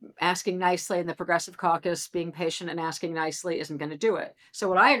asking nicely and the Progressive Caucus being patient and asking nicely isn't going to do it. So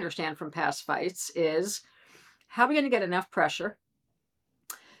what I understand from past fights is, how are we going to get enough pressure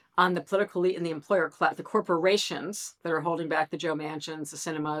on the political elite and the employer class, the corporations that are holding back the Joe Manchins, the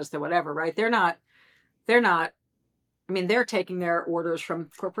Cinemas, the whatever, right? They're taking their orders from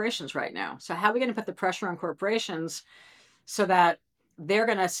corporations right now. So how are we going to put the pressure on corporations so that they're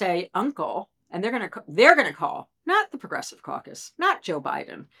going to say uncle, and they're going to call not the Progressive Caucus, not Joe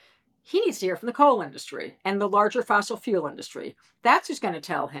Biden. He needs to hear from the coal industry and the larger fossil fuel industry. That's who's going to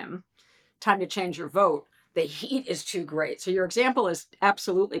tell him, time to change your vote. The heat is too great. So your example is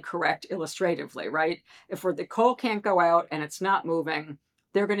absolutely correct illustratively, right? If the coal can't go out and it's not moving,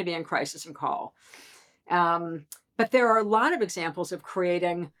 they're going to be in crisis and call. But there are a lot of examples of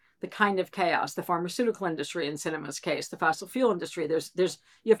creating the kind of chaos, the pharmaceutical industry in Sinema's case, the fossil fuel industry.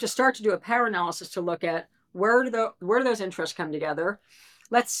 You have to start to do a power analysis to look at where do those interests come together.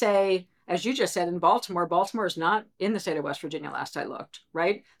 Let's say, as you just said, in Baltimore is not in the state of West Virginia last I looked,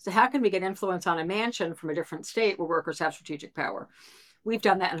 right? So how can we get influence on a Manchin from a different state where workers have strategic power? We've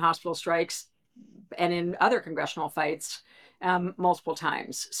done that in hospital strikes and in other congressional fights. multiple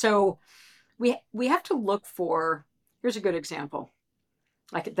times. So we have to look for, here's a good example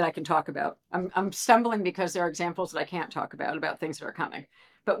that I can talk about. I'm stumbling because there are examples that I can't talk about things that are coming.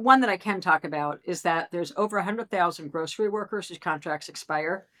 But one that I can talk about is that there's over 100,000 grocery workers whose contracts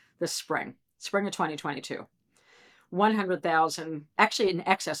expire this spring of 2022. 100,000, actually in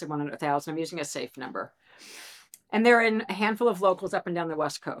excess of 100,000. I'm using a safe number. And they're in a handful of locals up and down the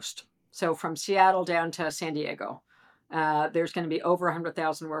West Coast. So from Seattle down to San Diego, there's going to be over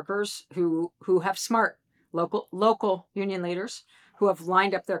 100,000 workers who have smart local union leaders who have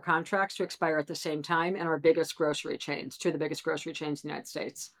lined up their contracts to expire at the same time, and our biggest grocery chains, two of the biggest grocery chains in the United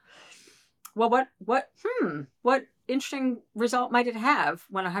States. Well, what interesting result might it have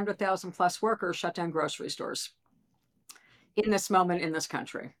when 100,000 plus workers shut down grocery stores in this moment in this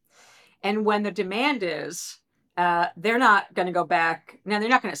country? And when the demand is, they're not going to go back. Now, they're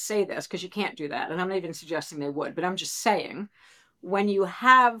not going to say this because you can't do that. And I'm not even suggesting they would, but I'm just saying, when you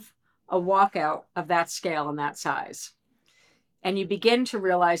have a walkout of that scale and that size, and you begin to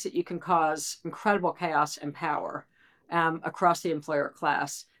realize that you can cause incredible chaos and power across the employer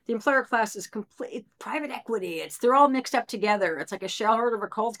class. The employer class is complete private equity. They're all mixed up together. It's like a shareholder of a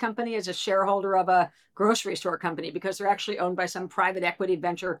coal company is a shareholder of a grocery store company because they're actually owned by some private equity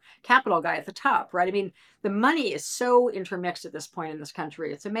venture capital guy at the top, right? I mean, the money is so intermixed at this point in this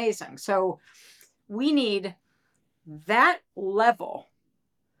country. It's amazing. So we need that level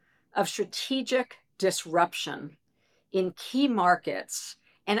of strategic disruption in key markets.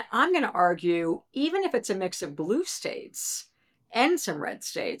 And I'm going to argue, even if it's a mix of blue states and some red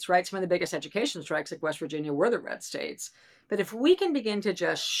states, right? Some of the biggest education strikes like West Virginia were the red states. But if we can begin to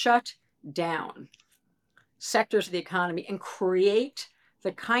just shut down sectors of the economy and create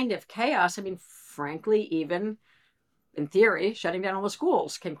the kind of chaos, I mean, frankly, even in theory, shutting down all the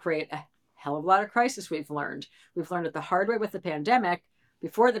schools can create a hell of a lot of crisis. We've learned it the hard way with the pandemic.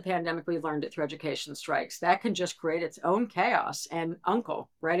 Before the pandemic, we learned it through education strikes. That can just create its own chaos and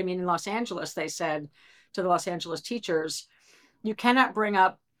uncle, right? I mean, in Los Angeles, they said to the Los Angeles teachers, you cannot bring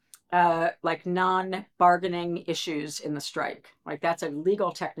up like non-bargaining issues in the strike. Like that's a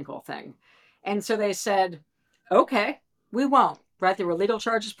legal technical thing. And so they said, okay, we won't, right? There were legal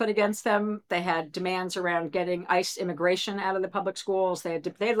charges put against them. They had demands around getting ICE immigration out of the public schools. They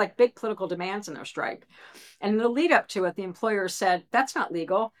had like big political demands in their strike. And in the lead up to it, the employers said, that's not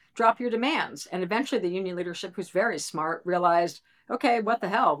legal. Drop your demands. And eventually the union leadership, who's very smart, realized, okay, what the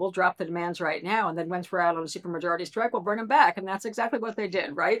hell? We'll drop the demands right now. And then once we're out on a supermajority strike, we'll bring them back. And that's exactly what they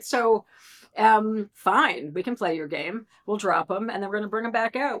did, right? So fine, we can play your game. We'll drop them and then we're going to bring them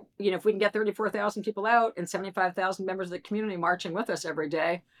back out. You know, if we can get 34,000 people out and 75,000 members of the community marching with us every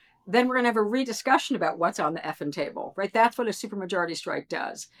day, then we're going to have a rediscussion about what's on the effing table, right? That's what a supermajority strike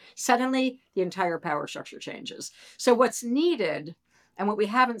does. Suddenly, the entire power structure changes. So what's needed, and what we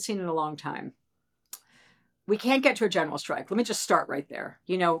haven't seen in a long time, we can't get to a general strike. Let me just start right there.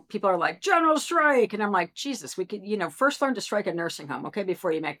 You know, people are like, general strike. And I'm like, Jesus, we could, first learn to strike a nursing home, okay,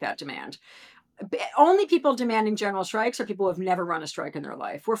 before you make that demand. Only people demanding general strikes are people who have never run a strike in their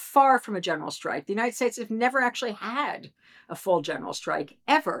life. We're far from a general strike. The United States have never actually had a full general strike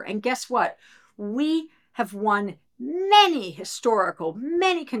ever. And guess what? We have won many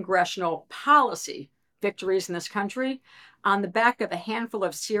congressional policy victories in this country on the back of a handful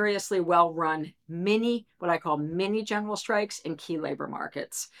of seriously well-run what I call mini general strikes in key labor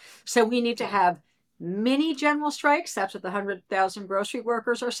markets. So we need to have mini general strikes. That's what the 100,000 grocery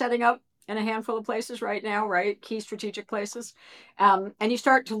workers are setting up in a handful of places right now, right? Key strategic places. And you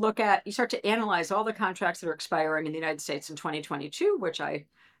start to analyze all the contracts that are expiring in the United States in 2022, which I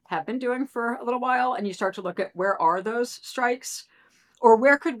have been doing for a little while. And you start to look at where are those strikes, or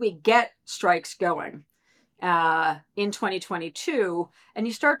where could we get strikes going in 2022? And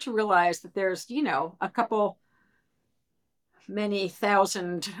you start to realize that there's, many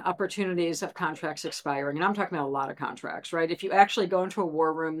thousand opportunities of contracts expiring. And I'm talking about a lot of contracts, right? If you actually go into a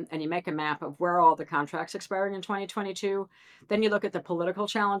war room and you make a map of where are all the contracts expiring in 2022, then you look at the political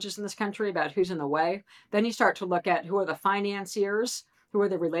challenges in this country about who's in the way. Then you start to look at who are the financiers, who are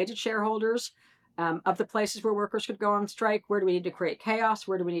the related shareholders of the places where workers could go on strike. Where do we need to create chaos?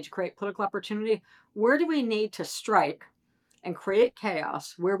 Where do we need to create political opportunity? Where do we need to strike and create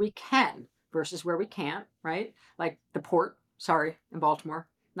chaos where we can versus where we can't, right? Like the port. Sorry, in Baltimore.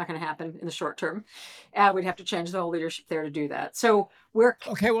 Not going to happen in the short term. We'd have to change the whole leadership there to do that. So we're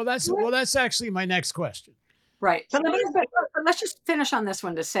okay. Well, that's actually my next question. Right. But let's just finish on this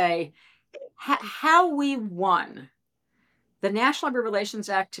one to say how we won the National Labor Relations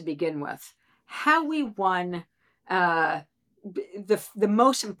Act to begin with, how we won the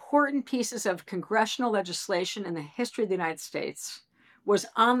most important pieces of congressional legislation in the history of the United States was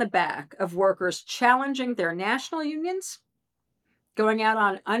on the back of workers challenging their national unions, going out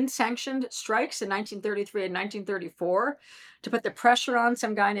on unsanctioned strikes in 1933 and 1934 to put the pressure on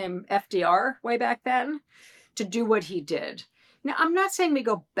some guy named FDR way back then to do what he did. Now, I'm not saying we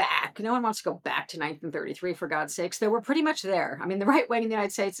go back. No one wants to go back to 1933, for God's sakes, though we're pretty much there. I mean, the right wing in the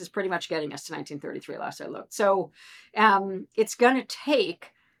United States is pretty much getting us to 1933 last I looked. So it's going to take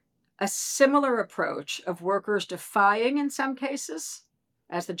a similar approach of workers defying, in some cases,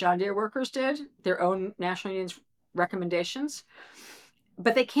 as the John Deere workers did, their own national unions recommendations.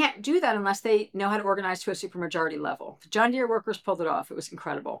 But they can't do that unless they know how to organize to a supermajority level. The John Deere workers pulled it off. It was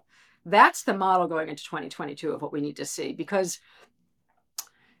incredible. That's the model going into 2022 of what we need to see, because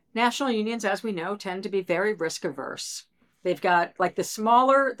national unions, as we know, tend to be very risk averse. They've got, like, the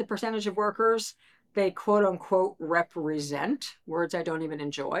smaller the percentage of workers they quote unquote represent, words I don't even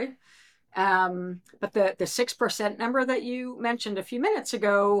enjoy. But the 6% number that you mentioned a few minutes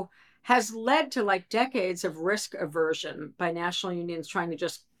ago has led to, like, decades of risk aversion by national unions trying to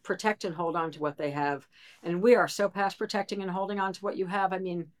just protect and hold on to what they have. And we are so past protecting and holding on to what you have. I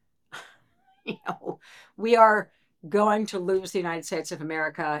mean, we are going to lose the United States of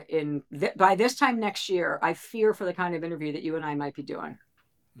America by this time next year. I fear for the kind of interview that you and I might be doing.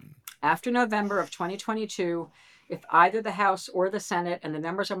 After November of 2022, if either the House or the Senate, and the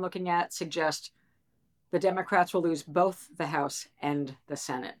numbers I'm looking at suggest the Democrats will lose both the House and the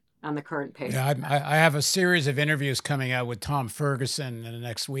Senate on the current pace. Yeah, I have a series of interviews coming out with Tom Ferguson in the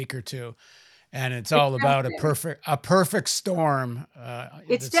next week or two, and it's all about a perfect storm.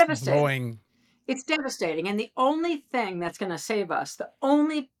 It's devastating. It's devastating. And the only thing that's going to save us, the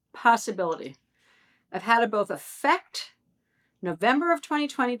only possibility of how to both affect November of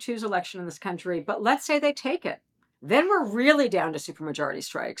 2022's election in this country, but let's say they take it, then we're really down to supermajority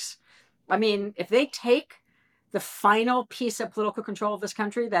strikes. I mean, if they take the final piece of political control of this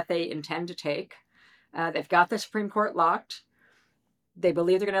country that they intend to take, they've got the Supreme Court locked. They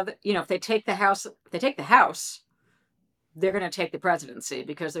believe they're going to, if they take the House, they're going to take the presidency,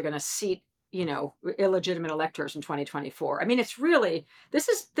 because they're going to seat, illegitimate electors in 2024. I mean, it's really, this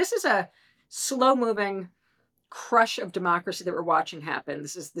is a slow moving crush of democracy that we're watching happen.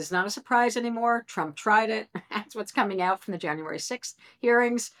 This is not a surprise anymore. Trump tried it. That's what's coming out from the January 6th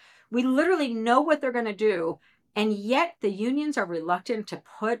hearings. We literally know what they're going to do. And yet the unions are reluctant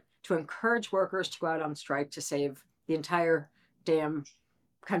to encourage workers to go out on strike to save the entire damn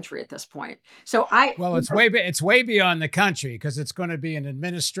country at this point. So it's way beyond the country, because it's going to be an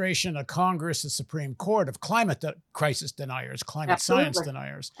administration, a Congress, a Supreme Court of climate crisis deniers, climate science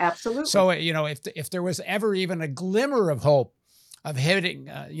deniers. Absolutely. So, if there was ever even a glimmer of hope of hitting,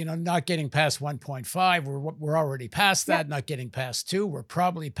 not getting past 1.5, we're already past that. Yep. Not getting past 2, we're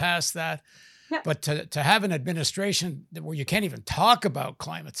probably past that. Yep. But to have an administration where you can't even talk about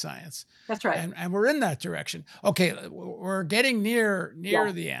climate science. That's right. And we're in that direction. Okay, we're getting near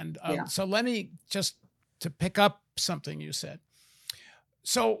the end. So let me just to pick up something you said.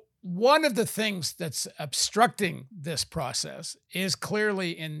 So one of the things that's obstructing this process is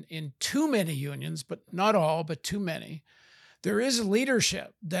clearly in too many unions, but not all, but too many. There is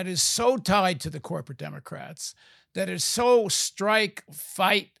leadership that is so tied to the corporate Democrats, that is so strike,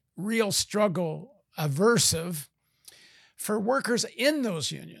 fight, real struggle aversive for workers in those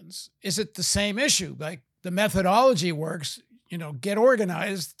unions. Is it the same issue? Like, the methodology works, get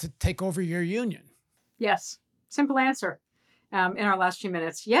organized to take over your union. Yes. Simple answer. In our last few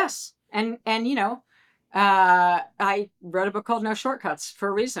minutes. Yes. And I wrote a book called No Shortcuts for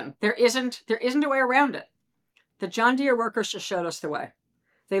a reason. There isn't a way around it. The John Deere workers just showed us the way.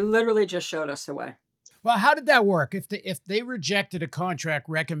 They literally just showed us the way. Well, how did that work? If they rejected a contract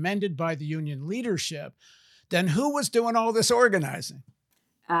recommended by the union leadership, then who was doing all this organizing?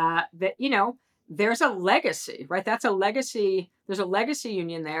 There's a legacy, right? That's a legacy. There's a legacy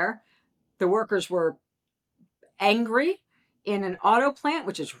union there. The workers were angry in an auto plant,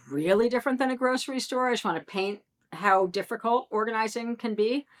 which is really different than a grocery store. I just want to paint how difficult organizing can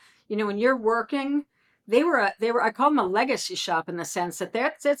be. When you're working, they were I call them a legacy shop, in the sense that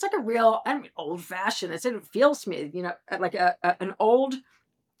it's like a real, old fashioned. It feels to me, like an old,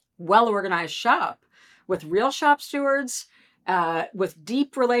 well organized shop with real shop stewards, with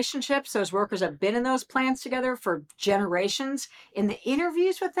deep relationships. Those workers have been in those plants together for generations. In the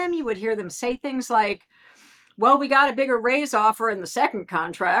interviews with them, you would hear them say things like, well, we got a bigger raise offer in the second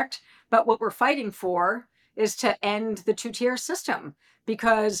contract, but what we're fighting for is to end the 2-tier system,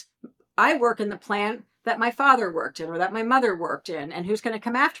 because I work in the plant that my father worked in or that my mother worked in, and who's going to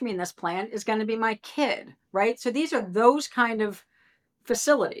come after me in this plant is going to be my kid, right? So these are those kind of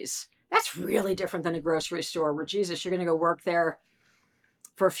facilities. That's really different than a grocery store where, Jesus, you're going to go work there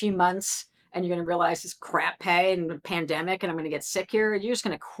for a few months and you're going to realize it's crap pay and a pandemic and I'm going to get sick here. You're just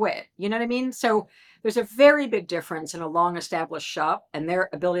going to quit. You know what I mean? So there's a very big difference in a long established shop and their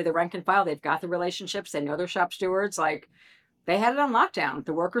ability to rank and file. They've got the relationships. They know their shop stewards. Like, they had it on lockdown.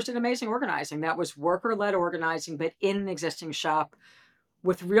 The workers did amazing organizing. That was worker-led organizing, but in an existing shop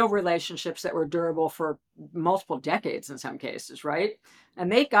with real relationships that were durable for multiple decades in some cases, right?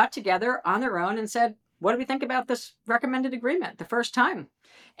 And they got together on their own and said, what do we think about this recommended agreement the first time?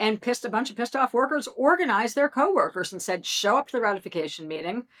 And a bunch of pissed off workers organized their coworkers and said, show up to the ratification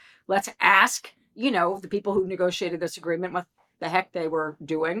meeting. Let's ask, the people who negotiated this agreement what the heck they were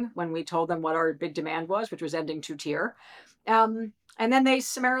doing when we told them what our big demand was, which was ending two-tier. And then they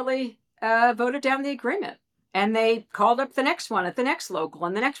summarily voted down the agreement. And they called up the next one at the next local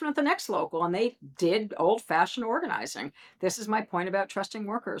and the next one at the next local. And they did old-fashioned organizing. This is my point about trusting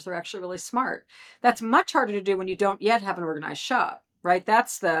workers. They're actually really smart. That's much harder to do when you don't yet have an organized shop, right?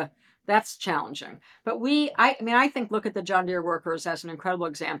 That's challenging. But I think, look at the John Deere workers as an incredible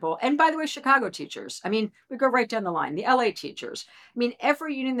example. And by the way, Chicago teachers. We go right down the line. The LA teachers.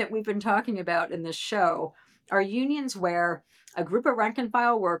 Every union that we've been talking about in this show are unions where a group of rank and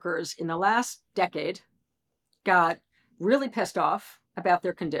file workers in the last decade got really pissed off about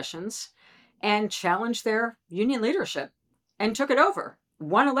their conditions and challenged their union leadership and took it over,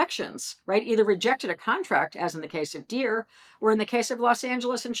 won elections, right? Either rejected a contract, as in the case of Deere, or in the case of Los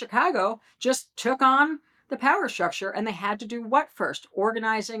Angeles and Chicago, just took on the power structure. And they had to do what first?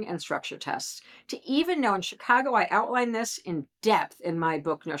 Organizing and structure tests. To even know, in Chicago, I outline this in depth in my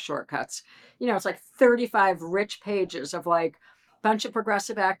book, No Shortcuts. It's like 35 rich pages of like, bunch of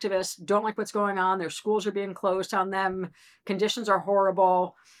progressive activists don't like what's going on. Their schools are being closed on them. Conditions are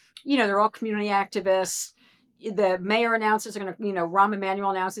horrible. They're all community activists. The mayor announces they're going to, Rahm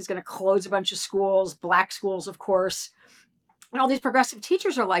Emanuel announces he's going to close a bunch of schools, black schools, of course. And all these progressive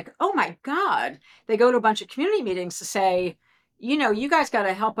teachers are like, oh my God. They go to a bunch of community meetings to say, you guys got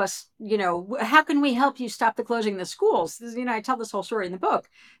to help us. How can we help you stop the closing of the schools? I tell this whole story in the book.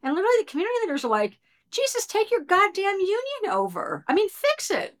 And literally the community leaders are like, Jesus, take your goddamn union over.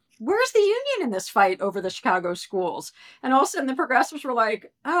 Fix it. Where's the union in this fight over the Chicago schools? And all of a sudden the progressives were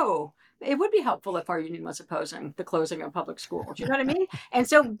like, oh, it would be helpful if our union was opposing the closing of public schools. You know what I mean? And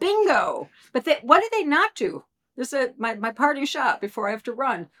so bingo. But what did they not do? This is my parting shot before I have to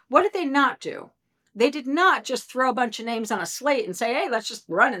run. What did they not do? They did not just throw a bunch of names on a slate and say, hey, let's just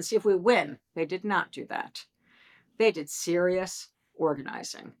run and see if we win. They did not do that. They did serious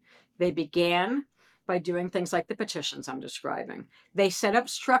organizing. They began by doing things like the petitions I'm describing. They set up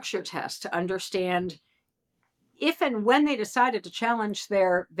structure tests to understand if and when they decided to challenge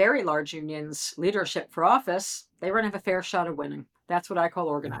their very large union's leadership for office, they were going to have a fair shot of winning. That's what I call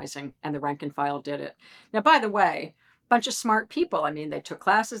organizing, and the rank and file did it. Now, by the way, a bunch of smart people. They took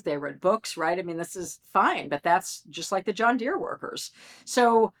classes, they read books, right? This is fine, but that's just like the John Deere workers.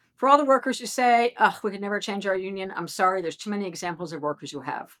 So for all the workers who say, oh, we could never change our union, I'm sorry, there's too many examples of workers who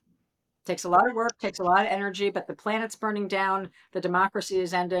have. Takes a lot of work, takes a lot of energy, but the planet's burning down, the democracy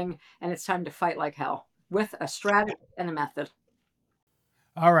is ending, and it's time to fight like hell with a strategy and a method.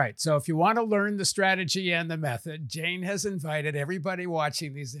 All right. So if you want to learn the strategy and the method, Jane has invited everybody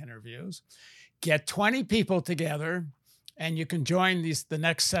watching these interviews, get 20 people together, and you can join the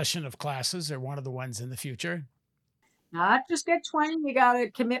next session of classes or one of the ones in the future. Not just get 20, you got to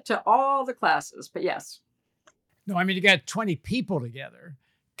commit to all the classes, but yes. No, you got 20 people together.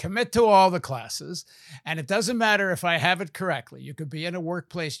 Commit to all the classes. And it doesn't matter if I have it correctly. You could be in a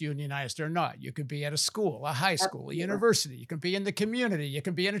workplace unionized or not. You could be at a school, a high school, a university. You can be in the community. You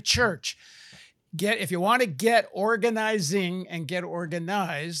can be in a church. If you want to get organizing and get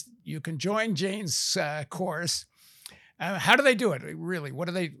organized, you can join Jane's course. How do they do it? Really?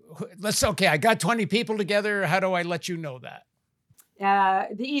 I got 20 people together. How do I let you know that?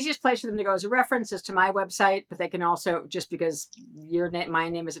 The easiest place for them to go as a reference is to my website, but they can also, just because my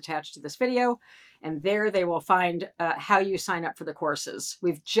name is attached to this video, and there they will find how you sign up for the courses.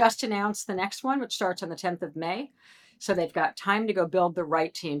 We've just announced the next one, which starts on the 10th of May. So they've got time to go build the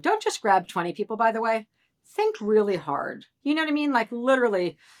right team. Don't just grab 20 people, by the way. Think really hard. You know what I mean? Like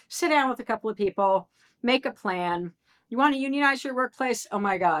literally sit down with a couple of people, make a plan. You want to unionize your workplace? Oh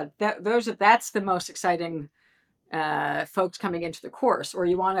my God, that's the most exciting folks coming into the course. Or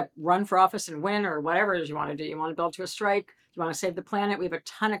you want to run for office and win, or whatever it is you want to do. You want to build to a strike? you want to save the planet, we have a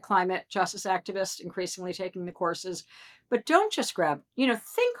ton of climate justice activists increasingly taking the courses. But don't just grab,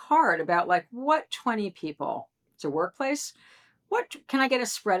 think hard about like what 20 people, it's a workplace. What can I get a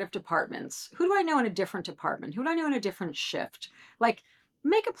spread of departments? Who do I know in a different department? Who do I know in a different shift? Like,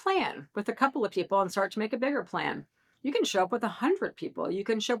 make a plan with a couple of people and start to make a bigger plan. You can show up with 100 people. You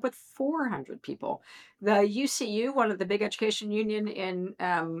can show up with 400 people. The UCU, one of the big education union in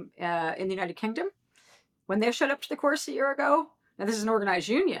the United Kingdom, when they showed up to the course a year ago, now this is an organized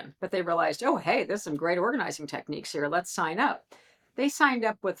union, but they realized, oh, hey, there's some great organizing techniques here. Let's sign up. They signed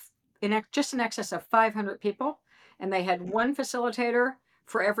up with just in excess of 500 people, and they had one facilitator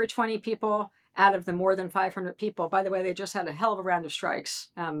for every 20 people out of the more than 500 people. By the way, they just had a hell of a round of strikes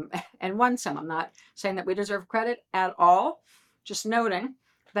and won some. I'm not saying that we deserve credit at all, just noting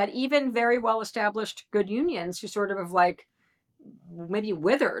that even very well-established good unions who sort of have like maybe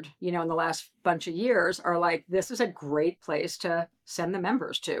withered, in the last bunch of years are like, this is a great place to send the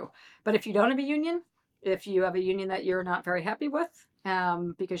members to. But if you don't have a union, if you have a union that you're not very happy with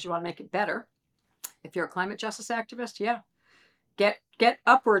because you want to make it better, if you're a climate justice activist, yeah, get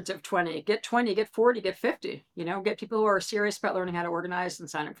upwards of 20, get 20, get 40, get 50, get people who are serious about learning how to organize and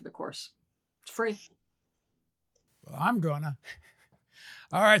sign up for the course. It's free. Well, I'm gonna.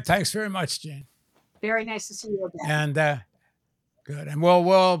 All right. Thanks very much, Jane. Very nice to see you again. And good. And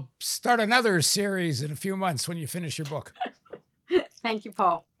we'll start another series in a few months when you finish your book. Thank you,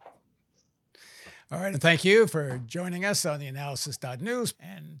 Paul. All right. And thank you for joining us on the analysis.news,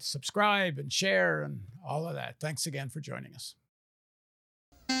 and subscribe and share and all of that. Thanks again for joining us.